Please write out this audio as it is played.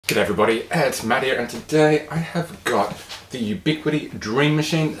G'day everybody, it's Matt here, and today I have got the Ubiquiti Dream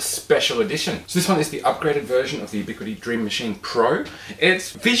Machine Special Edition. So this one is the upgraded version of the Ubiquiti Dream Machine Pro.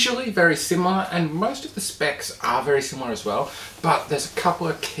 It's visually very similar and most of the specs are very similar as well, but there's a couple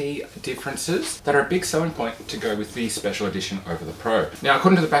of key differences that are a big selling point to go with the Special Edition over the Pro. Now,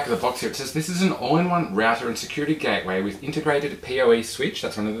 according to the back of the box here, it says this is an all-in-one router and security gateway with integrated PoE switch.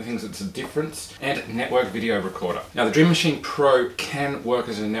 That's one of the things that's a difference, and network video recorder. Now, the Dream Machine Pro can work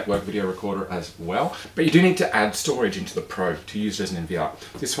as a network video recorder as well, but you do need to add storage into the Pro to use it as an NVR.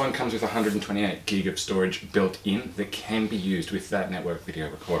 This one comes with 128 gig of storage built in that can be used with that network video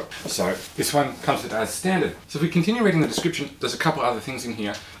recorder. So this one comes with it as standard. So if we continue reading the description, there's a couple other things in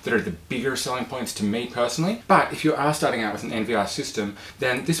here that are the bigger selling points to me personally. But if you are starting out with an NVR system,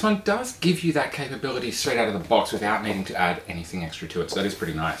 then this one does give you that capability straight out of the box without needing to add anything extra to it. So that is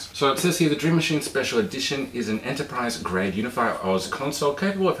pretty nice. So it says here, the Dream Machine Special Edition is an enterprise-grade UniFi OS console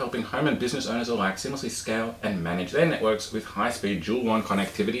capable of helping home and business owners alike seamlessly scale and manage their networks with high-speed dual WAN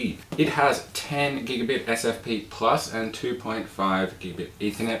connectivity. It has 10 gigabit SFP plus and 2.5 gigabit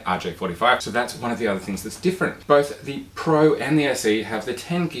Ethernet RJ45. So that's one of the other things that's different. Both the Pro and the SE have the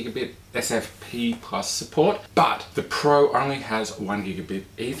 10 gigabit SFP plus support, but the Pro only has 1 gigabit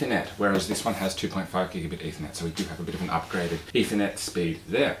Ethernet, whereas this one has 2.5 gigabit Ethernet, so we do have a bit of an upgraded Ethernet speed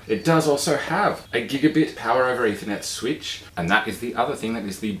there. It does also have a gigabit power over Ethernet switch, and that is the other thing that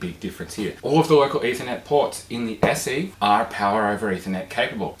is the big difference here. All of the local Ethernet ports in the SE are power over Ethernet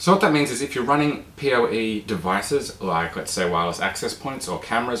capable. So what that means is if you're running PoE devices, like let's say wireless access points or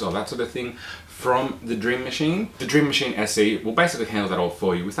cameras or that sort of thing, from the Dream Machine SE will basically handle that all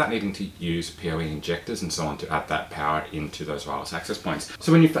for you without needing to use PoE injectors and so on to add that power into those wireless access points.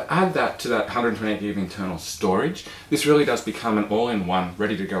 So when you add that to that 128 gig of internal storage, this really does become an all-in-one,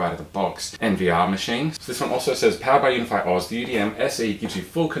 ready to go out of the box NVR machine. So this one also says, powered by UniFi OS, the UDM-SE gives you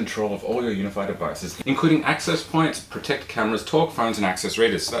full control of all your UniFi devices, including access points, protect cameras, talk phones, and access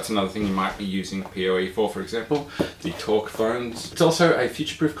readers. So that's another thing you might be using PoE for example, the talk phones. It's also a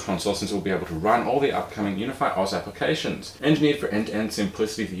future-proof console since it will be able to run all the upcoming UniFi OS applications. Engineered for end-to-end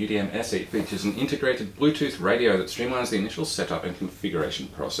simplicity, the UDM-SE features an integrated Bluetooth radio that streamlines the initial setup and configuration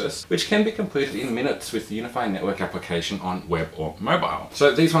process, which can be completed in minutes with the UniFi network application on web or mobile.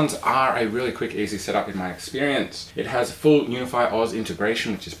 So these ones are a really quick, easy setup in my experience. It has full UniFi OS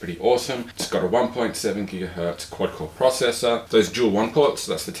integration, which is pretty awesome. It's got a 1.7 gigahertz quad-core processor. Those dual WAN ports,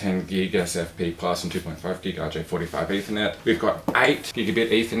 that's the 10 gig SFP plus and 2.5 gig RJ45 Ethernet. We've got 8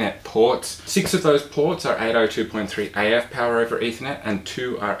 gigabit Ethernet ports. 6 of those ports are 802.3 AF power over Ethernet and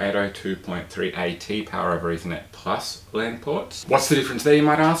 2 are 802.3 AT power over Ethernet plus LAN ports. What's the difference there, you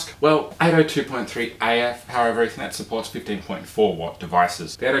might ask? Well, 802.3 AF power over Ethernet supports 15.4 watt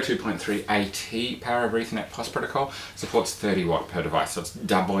devices. The 802.3 AT power over Ethernet plus protocol supports 30 watt per device, so it's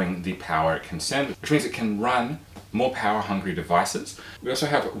doubling the power it can send, which means it can run more power-hungry devices. We also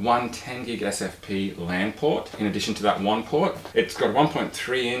have one 10 gig SFP LAN port in addition to that one port. It's got a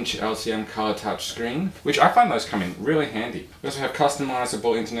 1.3 inch LCM color touch screen, which I find those come in really handy. We also have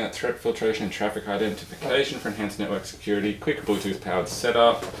customizable internet threat filtration and traffic identification for enhanced network security, quick Bluetooth powered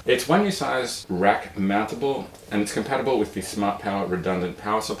setup. It's one new size rack mountable, and it's compatible with the Smart Power redundant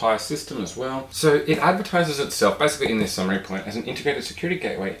power supply system as well. So it advertises itself basically in this summary point as an integrated security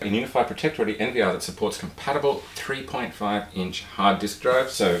gateway, a UniFi Protect Ready NVR that supports compatible 3.5 inch hard disk drive.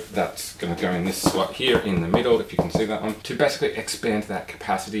 So that's going to go in this slot here in the middle, if you can see that one, to basically expand that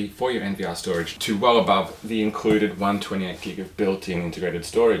capacity for your NVR storage to well above the included 128 gig of built-in integrated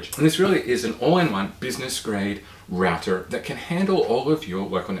storage. And this really is an all-in-one business grade router that can handle all of your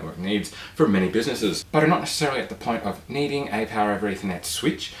local network needs for many businesses, but are not necessarily at the point of needing a power over Ethernet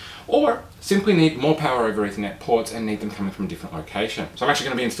switch, or simply need more power over Ethernet ports and need them coming from a different location. So I'm actually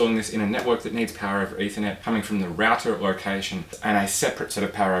going to be installing this in a network that needs power over Ethernet coming from the router location and a separate set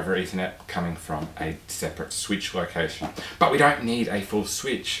of power over Ethernet coming from a separate switch location. But we don't need a full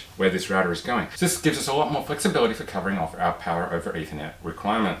switch where this router is going. So this gives us a lot more flexibility for covering off our power over Ethernet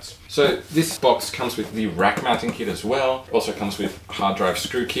requirements. So this box comes with the rack mounting kit as well. It also comes with a hard drive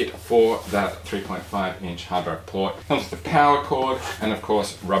screw kit for that 3.5 inch hard drive port. It comes with the power cord and of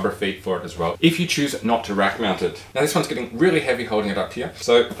course rubber feet for it as well, if you choose not to rack mount it. Now this one's getting really heavy holding it up here,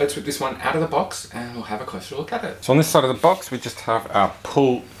 so let's whip this one out of the box and we'll have a closer look at it. So on this side of the box we just have our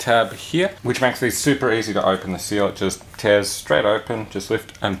pull tab here, which makes these super easy to open. The seal, it just tears straight open. Just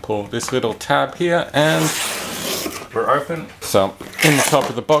lift and pull this little tab here and we're open. So in the top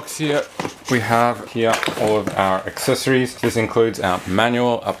of the box here we have here all of our accessories. This includes our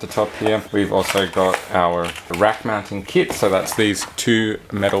manual up the top here. We've also got our rack mounting kit. So that's these two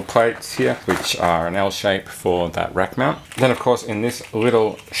metal plates here, which are an L shape for that rack mount. Then of course in this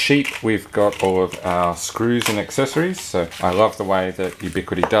little sheet, we've got all of our screws and accessories. So I love the way that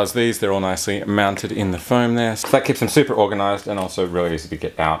Ubiquiti does these. They're all nicely mounted in the foam there. So that keeps them super organized and also really easy to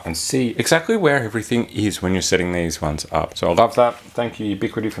get out and see exactly where everything is when you're setting these ones up. So I love that. Thank you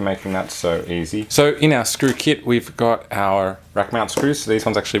Ubiquiti for making that so easy. So in our screw kit, we've got our rack mount screws. So these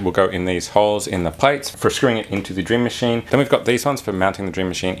ones actually will go in these holes in the plates for screwing it into the Dream Machine. Then we've got these ones for mounting the Dream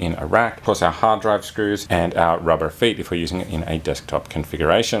Machine in a rack. Of course, our hard drive screws and our rubber feet if we're using it in a desktop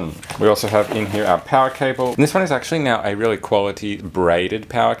configuration. We also have in here our power cable. And this one is actually now a really quality braided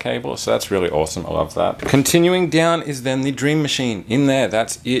power cable. So that's really awesome. I love that. Continuing down is then the Dream Machine in there.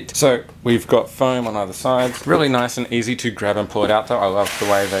 That's it. So we've got foam on either sides. Really nice and easy to grab and pull it out though. I love the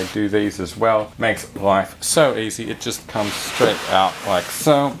way they do these as well. Makes life so easy. It just comes straight out like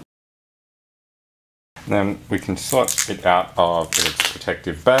so. Then we can slot it out of its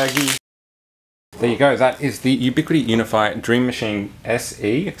protective baggie. There you go, that is the Ubiquiti UniFi Dream Machine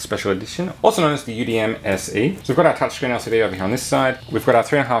SE Special Edition, also known as the UDM-SE. So we've got our touchscreen LCD over here on this side. We've got our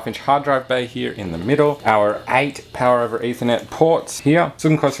 3.5-inch hard drive bay here in the middle. Our 8 power over Ethernet ports here. So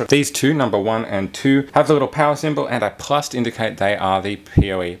we can closer, these two, number 1 and 2, have the little power symbol and a plus to indicate they are the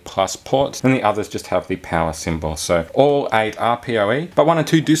PoE plus ports. And the others just have the power symbol. So all 8 are PoE, but 1 and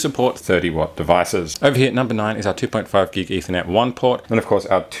 2 do support 30-watt devices. Over here, number 9 is our 2.5 gig Ethernet 1 port. And of course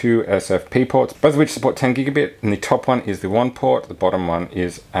our 2 SFP ports, both of which support 10 gigabit, and the top one is the 1 port, the bottom one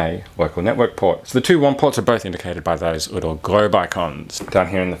is a local network port. So the two 1 ports are both indicated by those little globe icons. Down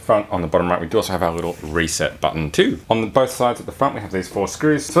here in the front, on the bottom right, we do also have our little reset button too. On both sides at the front, we have these 4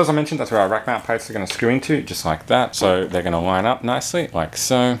 screws. So as I mentioned, that's where our rack mount plates are going to screw into, just like that. So they're going to line up nicely, like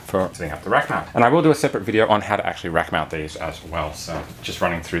so, for setting up the rack mount. And I will do a separate video on how to actually rack mount these as well, so just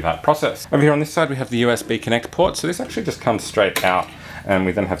running through that process. Over here on this side, we have the USB Connect port. So this actually just comes straight out, and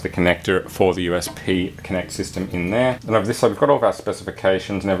we then have the connector for the USB Connect system in there. And over this side, we've got all of our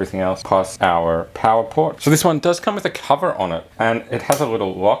specifications and everything else, plus our power port. So this one does come with a cover on it, and it has a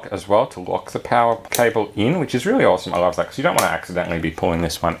little lock as well to lock the power cable in, which is really awesome. I love that, because you don't want to accidentally be pulling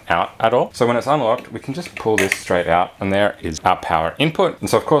this one out at all. So when it's unlocked, we can just pull this straight out, and there is our power input. And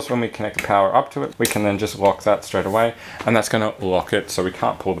so of course, when we connect the power up to it, we can then just lock that straight away, and that's going to lock it so we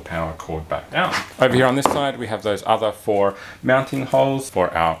can't pull the power cord back down. Over here on this side, we have those other 4 mounting holes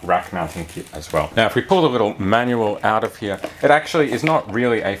for our rack mounting kit as well. Now, if we pull the little manual out of here, it actually is not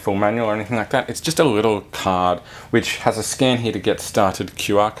really a full manual or anything like that. It's just a little card which has a scan here to get started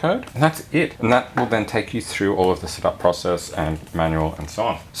QR code, and that's it. And that will then take you through all of the setup process and manual and so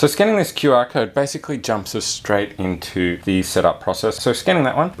on. So scanning this QR code basically jumps us straight into the setup process. So scanning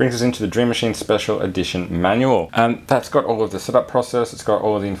that one brings us into the Dream Machine Special Edition manual, and that's got all of the setup process. It's got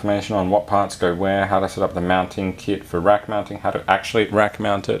all of the information on what parts go where, how to set up the mounting kit for rack mounting, how to actually rack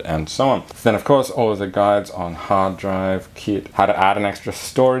mount it, and so on. Then of course all of the guides on hard drive kit, how to add an extra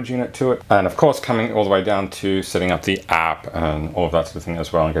storage unit to it, and of course coming all the way down to setting up the app and all of that sort of thing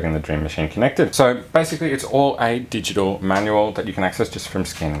as well, and getting the Dream Machine connected. So basically it's all a digital manual that you can access just from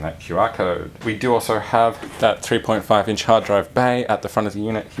scanning that QR code. We do also have that 3.5-inch hard drive bay at the front of the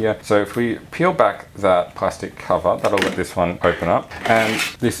unit here. So if we peel back that plastic cover, that'll let this one open up, and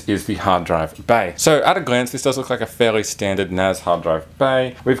this is the hard drive bay. So at a glance, this does look like a fairly standard NAS hard drive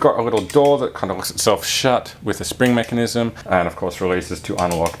bay. We've got a little door that kind of locks itself shut with a spring mechanism, and of course releases to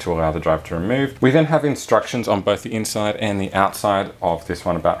unlock to allow the drive to remove. We then have instructions on both the inside and the outside of this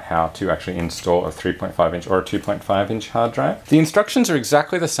one about how to actually install a 3.5-inch or a 2.5-inch hard drive. The instructions are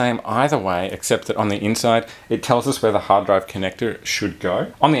exactly the same either way, except that on the inside it tells us where the hard drive connector should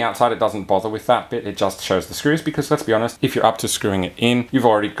go. On the outside it doesn't bother with that bit, it just shows the screws, because let's be honest, if you're up to screwing it in, you've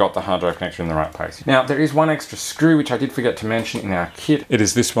already got the hard drive connector in the right place. Now there is one extra screw which I did forget to mention in our kit. It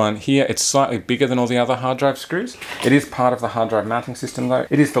is this one here. It's slightly bigger than all the other hard drive screws. It is part of the hard drive mounting system though.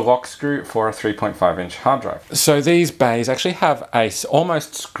 It is the lock screw for a 3.5-inch hard drive. So these bays actually have a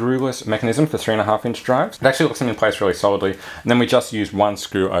almost screwless mechanism for 3.5-inch drives. It actually locks them in place really solidly, and then we just use one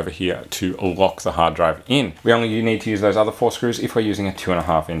screw over here to lock the hard drive in. We only need to use those other 4 screws if we're using a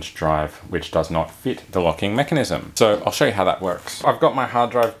 2.5-inch drive, which does not fit the locking mechanism. So I'll show you how that works. I've got my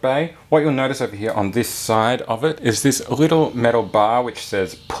hard drive bay. What you'll notice over here on this side of it is this little metal bar which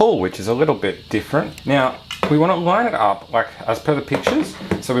says pull, which is a little bit different. Now, we want to line it up like as per the pictures.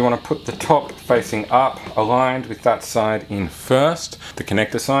 So we want to put the top facing up, aligned with that side in first, the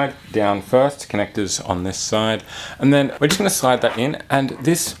connector side down first, connectors on this side, and then we're just going to slide that in, and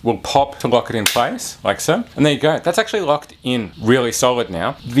this will pop to lock it in place like so. And there you go, that's actually locked in really solid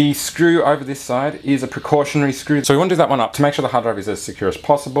now. The screw over this side is a precautionary screw, so we want to do that one up to make sure the hard drive is as secure as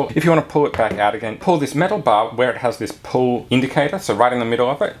possible. If you want to pull it back out again, pull this metal bar where it has this pull indicator, so right in the middle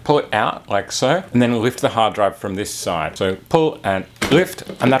of it, pull it out like so, and then lift the hard drive from this side. So pull and lift,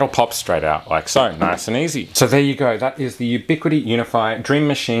 and that'll pop straight out like so, nice and easy. So there you go, that is the Ubiquiti UniFi Dream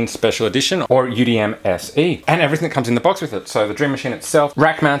Machine Special Edition, or UDM-SE, and everything that comes in the box with it. So the Dream Machine itself,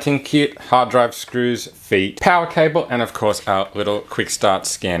 rack mounting kit, hard drive screws, feet, power cable, and of course our little quick start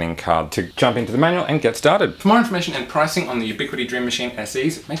scanning card to jump into the manual and get started. For more information and pricing on the Ubiquiti Dream Machine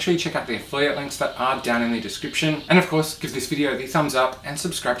SEs, make sure you check out the affiliate links that are down in the description, and of course give this video the thumbs up and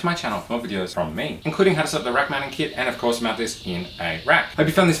subscribe to my channel for more videos from me, including how to set up the rack mounting kit and of course mount this in a rack. Hope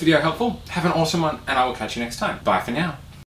you found this video helpful. Have an awesome one, and I will catch you next time. Bye for now.